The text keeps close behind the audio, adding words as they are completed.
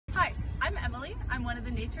I'm Emily. I'm one of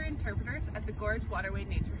the nature interpreters at the Gorge Waterway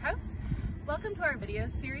Nature House. Welcome to our video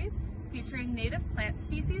series featuring native plant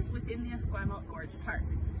species within the Esquimalt Gorge Park.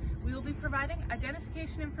 We will be providing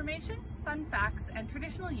identification information, fun facts, and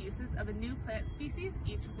traditional uses of a new plant species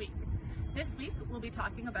each week. This week, we'll be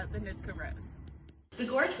talking about the Nootka Rose. The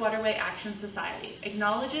Gorge Waterway Action Society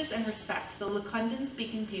acknowledges and respects the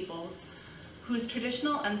Lekwungen-speaking peoples whose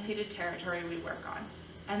traditional unceded territory we work on,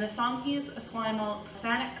 and the Songhees, Esquimalt,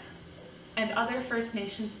 Saanich, and other First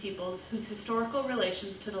Nations peoples whose historical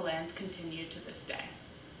relations to the land continue to this day.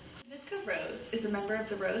 Nootka Rose is a member of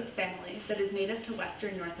the rose family that is native to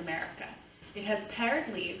Western North America. It has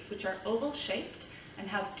paired leaves which are oval-shaped and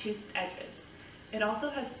have toothed edges. It also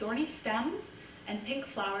has thorny stems and pink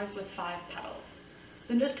flowers with 5 petals.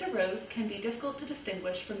 The Nootka Rose can be difficult to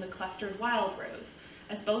distinguish from the clustered wild rose,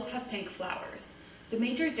 as both have pink flowers. The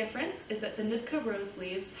major difference is that the Nootka Rose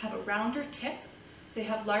leaves have a rounder tip, they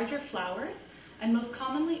have larger flowers, and most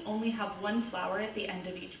commonly only have one flower at the end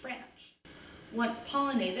of each branch. Once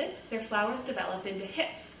pollinated, their flowers develop into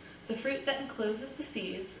hips, the fruit that encloses the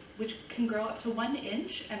seeds, which can grow up to 1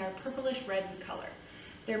 inch and are purplish red in color.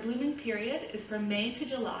 Their blooming period is from May to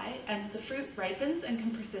July, and the fruit ripens and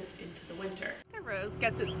can persist into the winter. The rose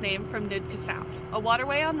gets its name from Nootka Sound, a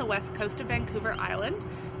waterway on the west coast of Vancouver Island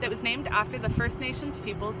that was named after the First Nations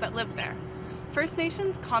peoples that lived there. First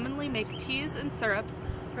Nations commonly make teas and syrups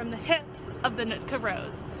from the hips of the Nootka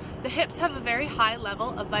Rose. The hips have a very high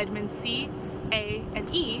level of vitamin C, A, and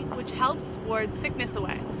E, which helps ward sickness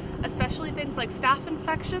away, especially things like staph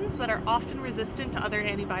infections that are often resistant to other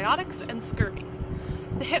antibiotics and scurvy.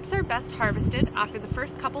 The hips are best harvested after the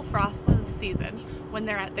first couple frosts of the season, when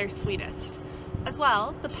they're at their sweetest. As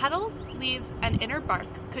well, the petals, leaves, and inner bark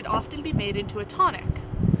could often be made into a tonic.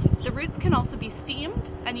 The roots can also be steamed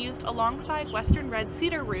and used alongside western red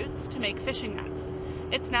cedar roots to make fishing nets.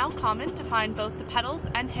 It's now common to find both the petals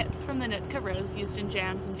and hips from the Nootka Rose used in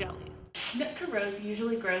jams and jellies. Nootka Rose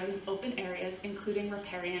usually grows in open areas, including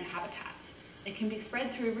riparian habitats. It can be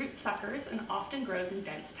spread through root suckers and often grows in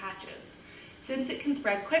dense patches. Since it can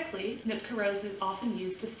spread quickly, Nootka Rose is often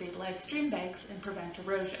used to stabilize stream banks and prevent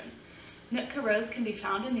erosion. Nootka Rose can be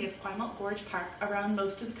found in the Esquimalt Gorge Park around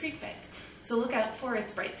most of the creek bank, so look out for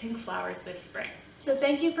its bright pink flowers this spring. So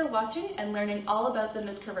thank you for watching and learning all about the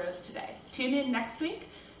Nootka Rose today. Tune in next week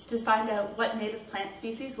to find out what native plant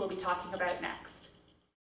species we'll be talking about next.